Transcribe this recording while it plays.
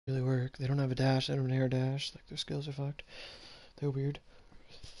really work. They don't have a dash, they don't have an air dash. Like, their skills are fucked. They're weird.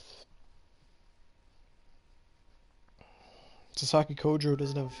 Sasaki Kojo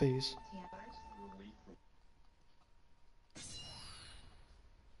doesn't have a face.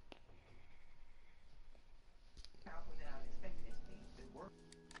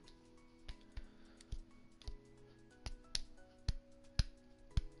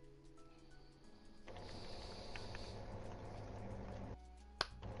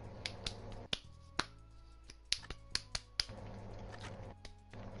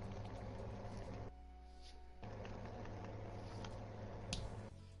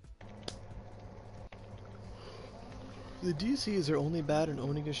 The DCs are only bad in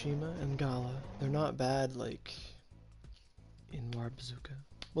Onigashima and Gala. They're not bad, like, in War Bazooka.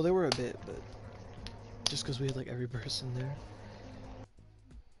 Well, they were a bit, but just because we had, like, every person there.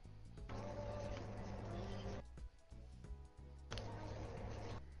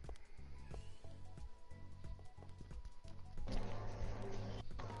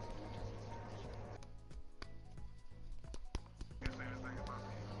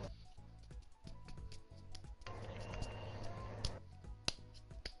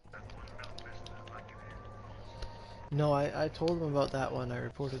 No, I told them about that one. I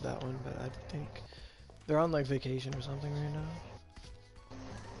reported that one, but I think they're on, like, vacation or something right now.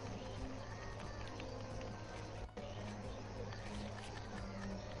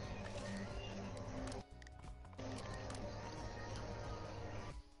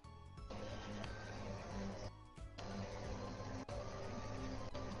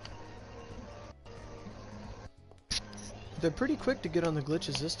 They're pretty quick to get on the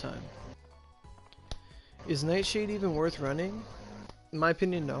glitches this time. Is Nightshade even worth running? In my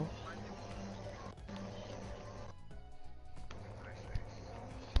opinion, no.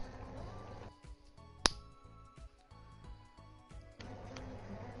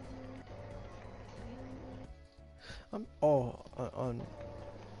 On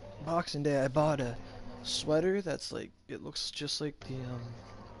Boxing Day I bought a sweater that's like, it looks just like the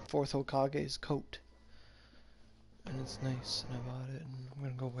fourth Hokage's coat. And it's nice, and I bought it, and I'm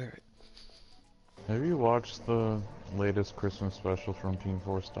gonna go wear it. Have you watched the latest Christmas special from Team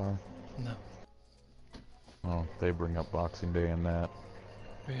 4 Star? No. Oh, they bring up Boxing Day in that.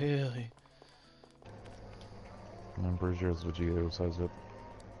 Really? I'm pretty sure it's Vegeta who says it.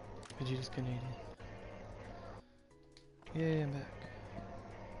 Vegeta's Canadian. Yay, I'm back.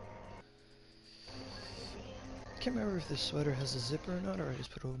 I can't remember if this sweater has a zipper or not, or I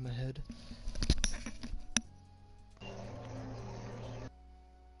just put it over my head.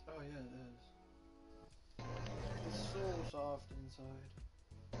 Oh yeah, it is. It's so soft inside.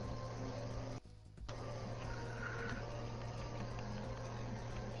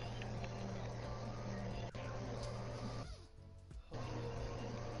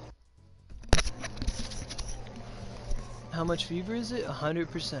 How much fever is it?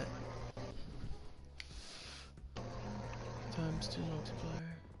 100%. Times 2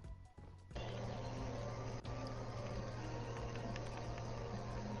 multiplier.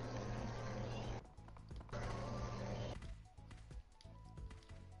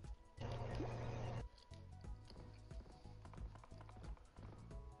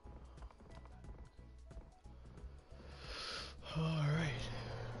 Alright.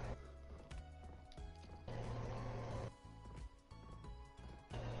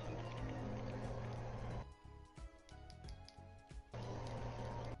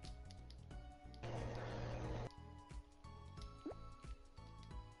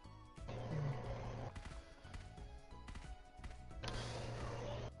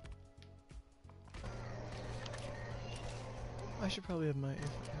 I should probably have my info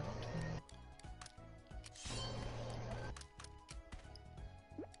out too.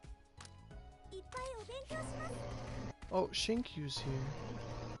 Oh, Shinkyu's here.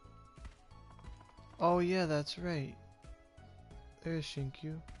 Oh yeah, that's right. There's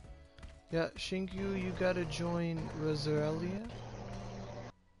Shinkyu. Yeah, Shinkyu, you gotta join Rosalia.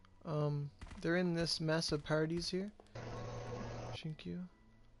 They're in this mess of parties here. Shinkyu.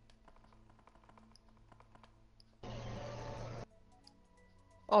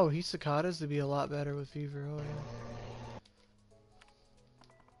 Oh, Hisakata's to be a lot better with fever, oh yeah.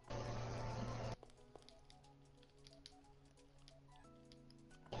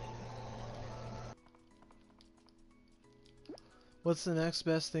 What's the next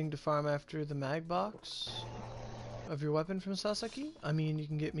best thing to farm after the mag box of your weapon from Sasaki? I mean, you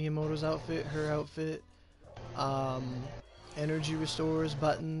can get Miyamoto's outfit, her outfit, energy restores,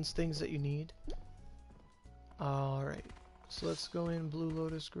 buttons, things that you need. Alright, so let's go in Blue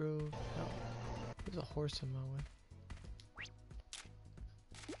Lotus Grove. Oh, there's a horse in my way.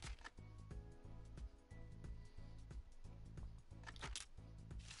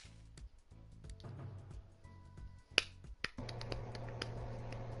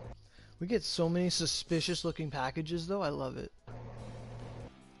 We get so many suspicious looking packages though, I love it.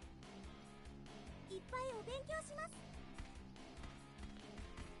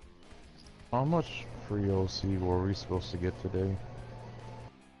 How much free OC were we supposed to get today?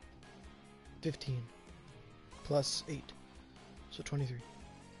 15 plus 8, so 23.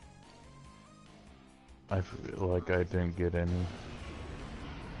 I feel like I didn't get any.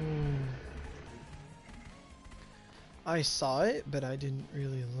 I saw it, but I didn't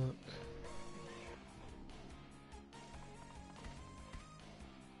really look.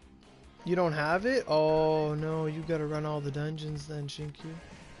 You don't have it? Oh no, you gotta run all the dungeons then, Shinku.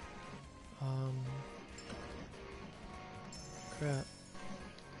 Crap.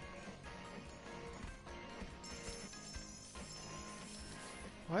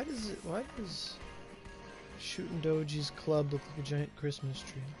 Why does Shootin' Doji's club look like a giant Christmas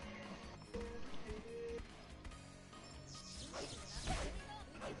tree?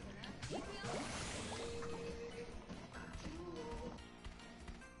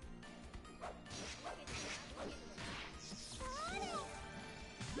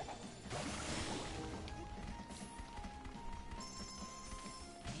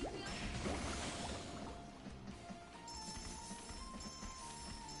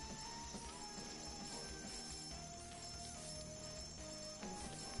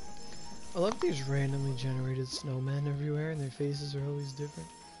 I love these randomly generated snowmen everywhere and their faces are always different.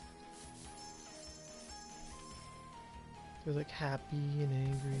 They're like happy and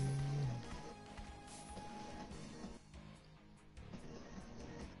angry.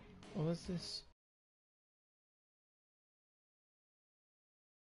 What was this?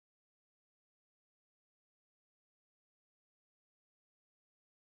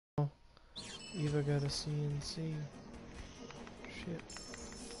 Oh, Eva got a CNC. Shit.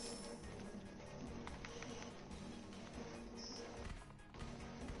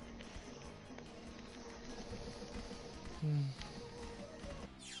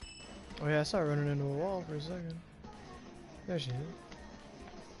 Oh yeah, I saw her running into a wall for a second. There she is.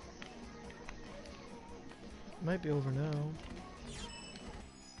 Might be over now.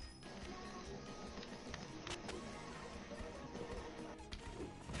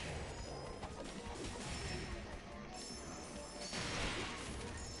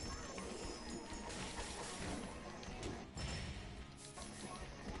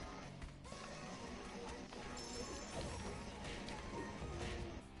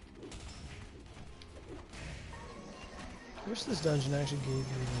 I wish this dungeon actually gave you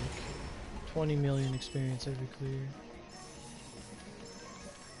like 20 million experience every clear.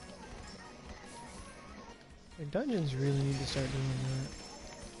 Like dungeons really need to start doing that.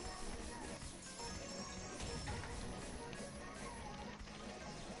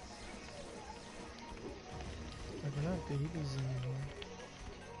 Like we're not babies anymore.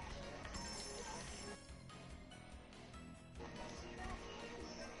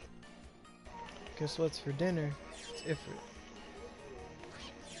 Guess what's for dinner? It's Ifrit.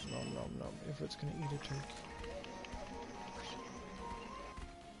 Nom nom nom. Ifrit's gonna eat a turkey.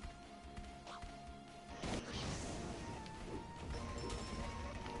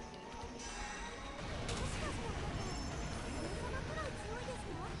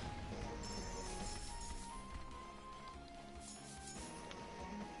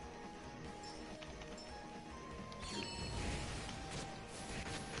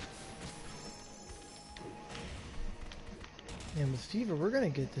 And with Fever, we're gonna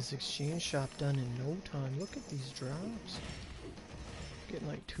get this exchange shop done in no time. Look at these drops. Getting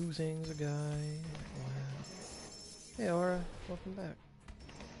like 2 things a guy. Wow. Hey Aura, welcome back.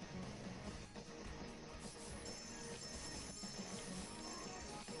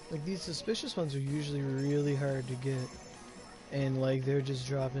 Like these suspicious ones are usually really hard to get. And like they're just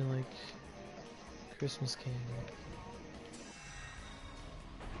dropping like Christmas candy.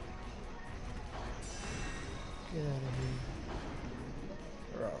 Get out of here.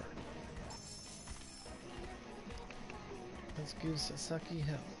 Rawr. Let's give Sasaki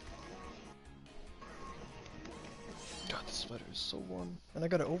help. God, this sweater is so warm. And I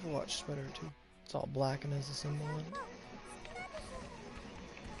got an Overwatch sweater too. It's all black and has a symbol on it.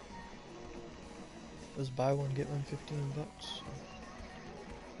 It was buy one, get one, 15 bucks. So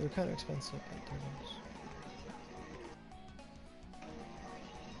they were kind of expensive, but they're nice.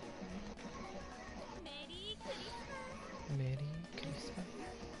 Merry Christmas.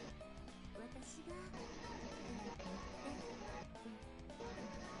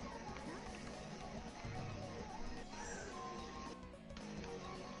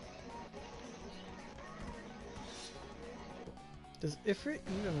 Does Ifrit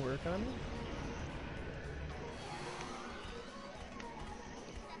even work on it?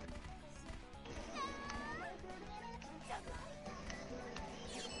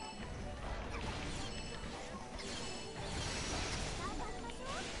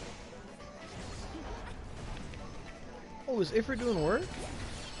 is Ifrit doing work?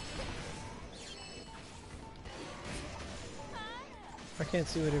 I can't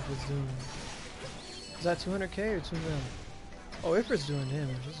see what Ifrit's doing. Is that 200k or 2 mil? Oh, Ifrit's doing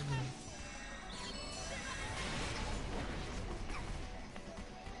damage. This is good.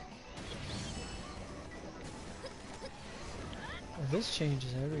 Oh, this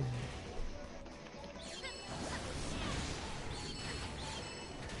changes everything.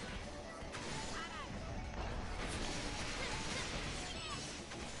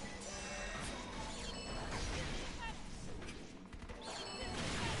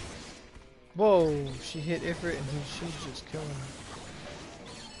 Whoa, she hit Ifrit and she's just killing her.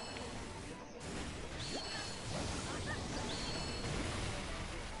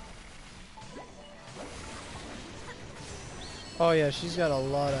 Oh yeah, she's got a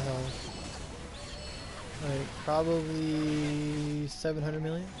lot of health. Like, probably 700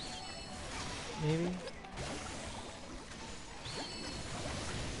 million? Maybe?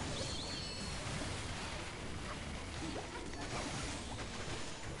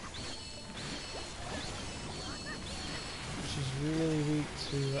 She's really weak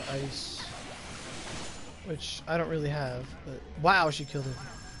to ice. Which I don't really have, but wow, she killed it.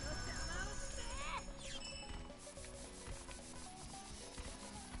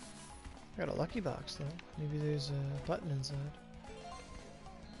 I got a lucky box though. Maybe there's a button inside.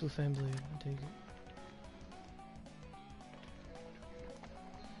 Blue fan blade, I'll take it.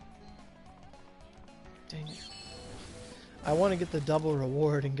 Dang it. I want to get the double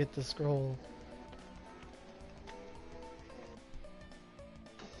reward and get the scroll.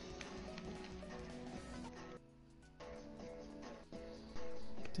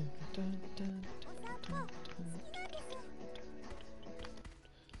 Dun, dun, dun, dun, dun, dun.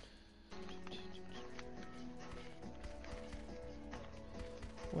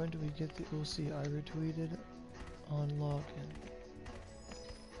 When do we get the OC? I retweeted on login.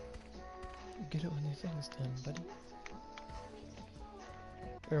 Get it when your thing is done, buddy.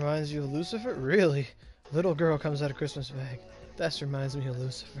 It reminds you of Lucifer? Really? Little girl comes out of Christmas bag. That reminds me of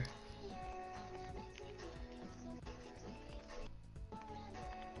Lucifer.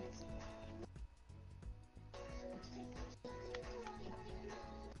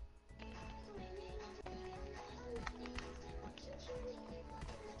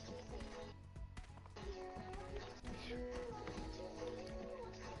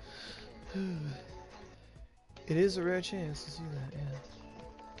 It is a rare chance to see that, yeah.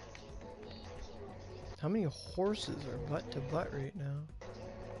 How many horses are butt to butt right now?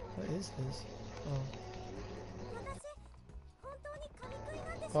 What is this? Oh.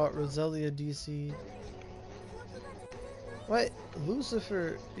 Oh, Roselia DC. What?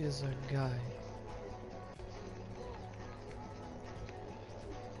 Lucifer is a guy.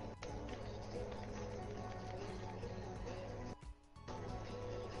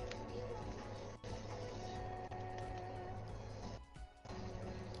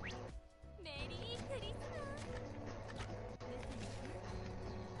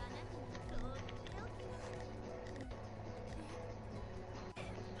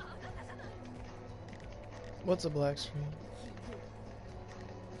 What's a black screen?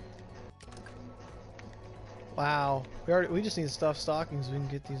 Wow. We just need to stuff stockings so we can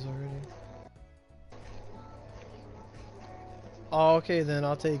get these already. Oh, okay then,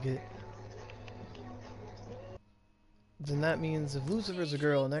 I'll take it. Then that means if Lucifer's a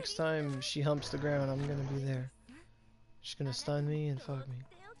girl, next time she humps the ground, I'm gonna be there. She's gonna stun me and fuck me.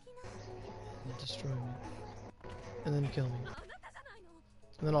 And destroy me. And then kill me.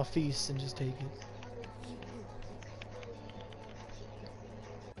 And then I'll feast and just take it.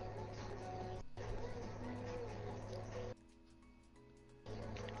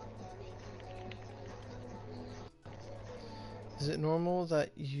 Is it normal that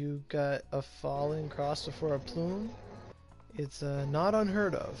you got a falling cross before a plume? It's not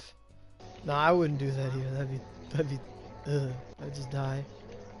unheard of. No, I wouldn't do that here. That'd be, I'd just die.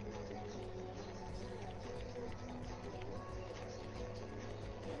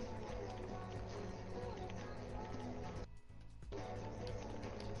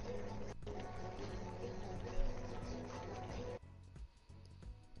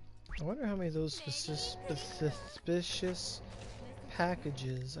 I wonder how many of those suspicious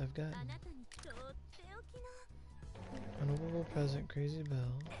packages I've gotten. Unopenable present, Crazy Bell.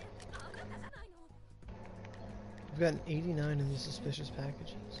 I've gotten 89 of these suspicious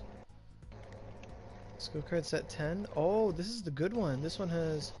packages. Skill card set 10. Oh, this is the good one. This one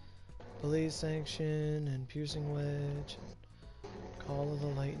has Blaze Sanction and Piercing Wedge, and Call of the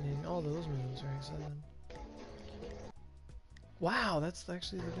Lightning. All those moves are exciting. Wow, that's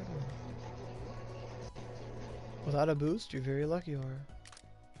actually the good one. Without a boost, you're very lucky, Aura.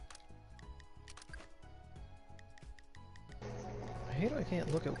 I hate how I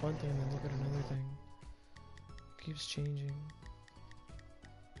can't look at one thing and then look at another thing. It keeps changing.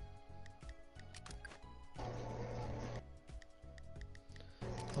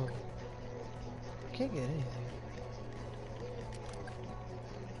 Oh. I can't get anything.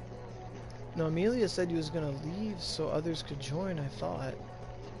 No, Amelia said he was gonna leave so others could join, I thought.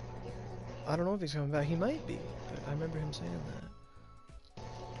 I don't know if he's coming back. He might be, but I remember him saying that.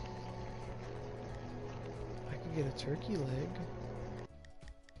 I could get a turkey leg.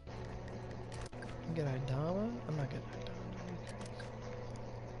 I can get Idama. I'm not getting Idama.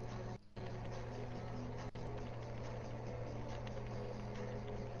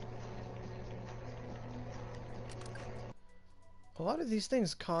 A lot of these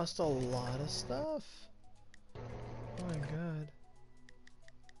things cost a lot of stuff. Oh my god.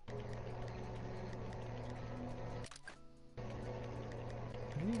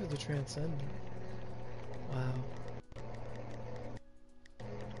 I need the Transcendent. Wow.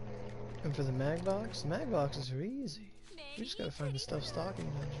 And for the mag boxes are easy. We just gotta find the stuff stocking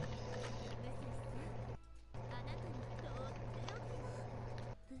dungeon.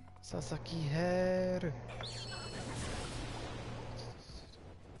 Sasaki hair.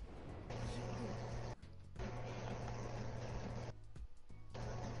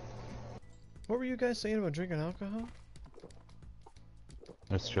 What were you guys saying about drinking alcohol?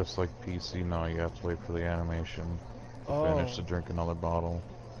 It's just like PC now, you have to wait for the animation to finish to Oh. drink another bottle.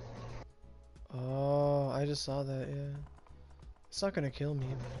 Oh, I just saw that, yeah. It's not gonna kill me,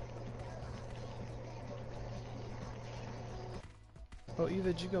 but... Oh,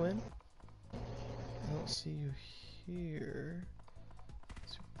 Eva, did you go in? I don't see you here.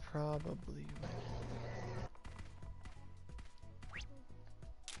 So probably...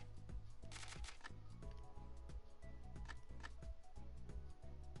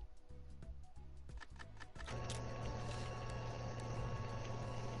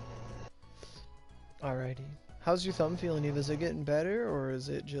 Alrighty. How's your thumb feeling, Eva? Is it getting better, or is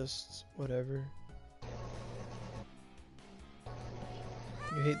it just whatever?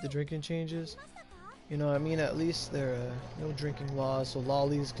 You hate the drinking changes? You know, I mean, at least there are no drinking laws, so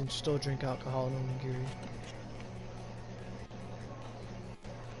lollies can still drink alcohol in onigiri.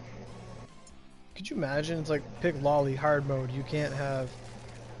 Could you imagine? It's like, pick lolly, hard mode. You can't have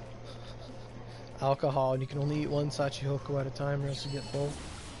alcohol, and you can only eat one Sachihoko at a time, or else you get full.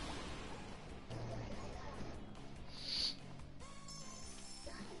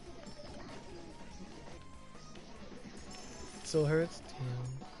 Still hurts? Damn.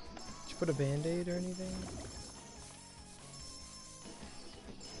 Did you put a band-aid or anything?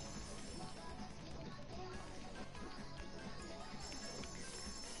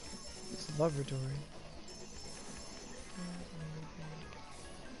 It's the laboratory.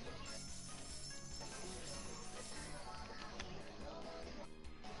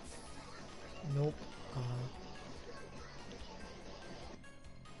 Nope.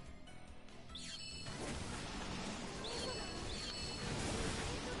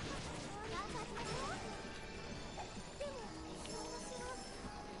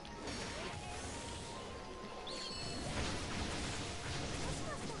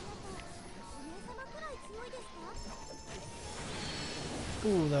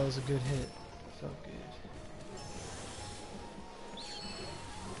 Ooh, that was a good hit. Felt good.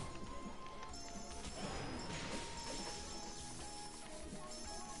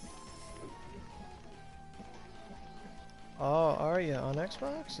 Oh, Arya on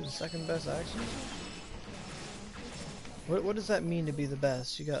Xbox? Is the second best action? What does that mean to be the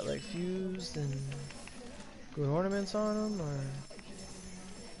best? You got like fused and good ornaments on them, or?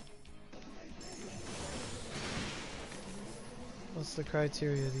 What's the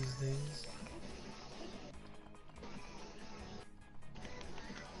criteria these days?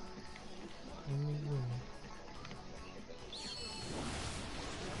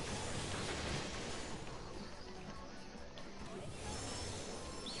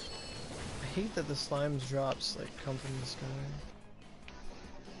 I hate that the slime's drops like come from the sky.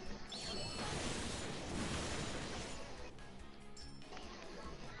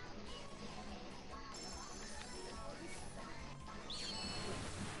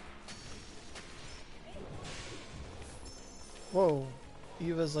 Whoa,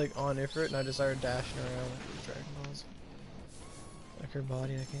 Eva's like on Ifrit and I just started dashing around like the Dragon Balls. Like her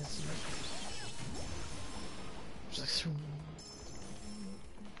body, I can't see it. She's like, shroom.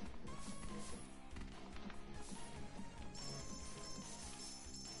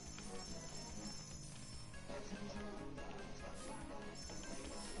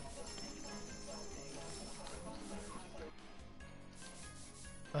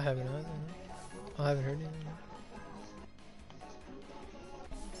 haven't heard anything.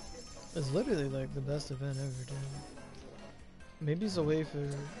 It's literally like the best event ever, dude. Maybe it's away for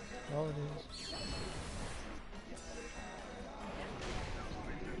holidays.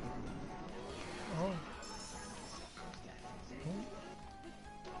 Oh.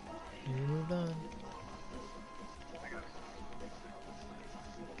 You moved on.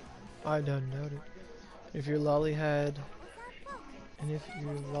 I don't doubt it. If your lolly had... And if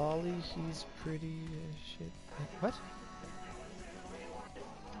your lolly, he's pretty shit. What?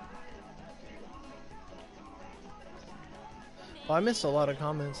 Oh, I missed a lot of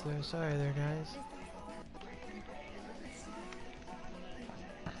comments there. Sorry there, guys.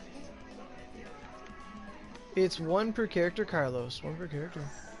 It's one per character, Carlos. One per character.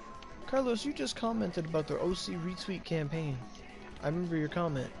 Carlos, you just commented about their OC retweet campaign. I remember your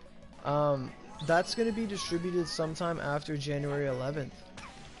comment. That's going to be distributed sometime after January 11th.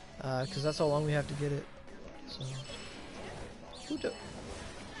 Because that's how long we have to get it. So. Who do?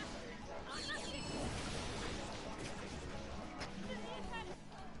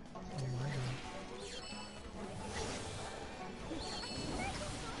 Oh my god.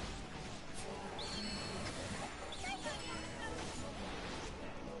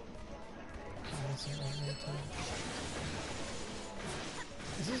 Okay, that's not right now, time.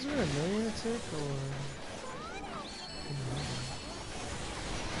 Is this where a million a tick, or...?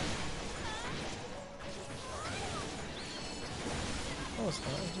 Oh, it's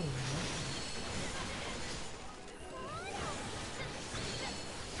not. It's doing that.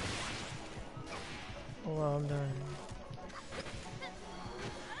 Oh wow, I'm dying.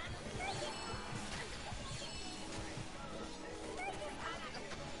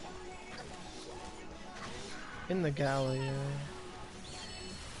 In the galley, yeah.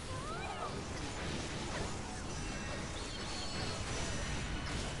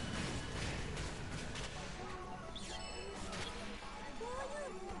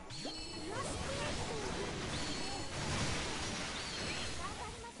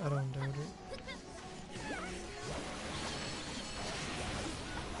 I don't doubt it.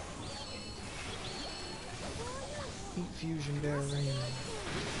 Eat fusion bear rain.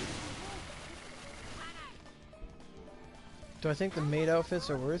 Do I think the maid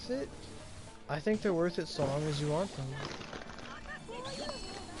outfits are worth it? I think they're worth it so long as you want them.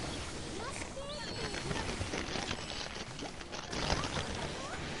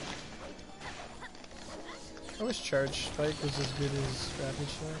 I wish charge spike was as good as rapid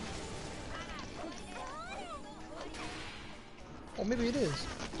shot. Oh, maybe it is.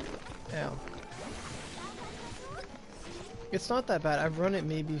 Ow. It's not that bad. I've run it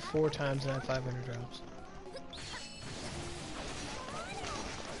maybe 4 times and I have 500 drops.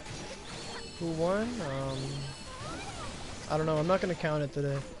 Who won? I don't know. I'm not gonna count it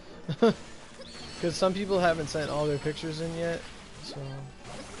today. Because some people haven't sent all their pictures in yet, so...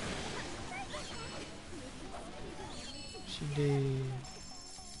 She did.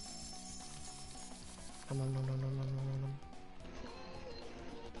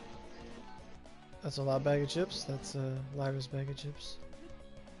 That's a lot bag of chips. That's Lyra's bag of chips.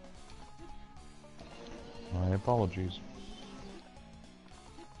 My apologies.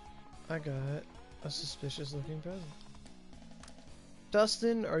 I got a suspicious looking present.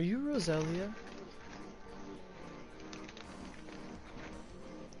 Dustin, are you Roselia?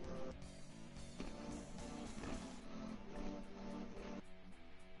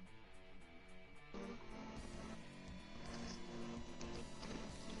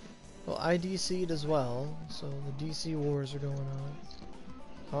 Well, I DC'd as well, so the DC wars are going on.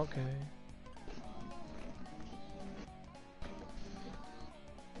 Okay.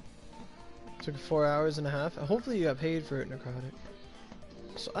 Took 4 hours and a half. Hopefully you got paid for it, Necrotic.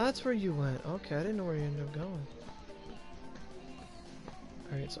 So that's where you went. Okay, I didn't know where you ended up going.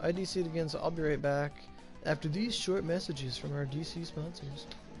 Alright, so I DC'd again, so I'll be right back after these short messages from our DC sponsors.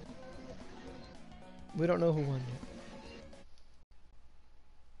 We don't know who won yet.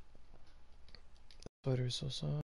 Twitter is so soft.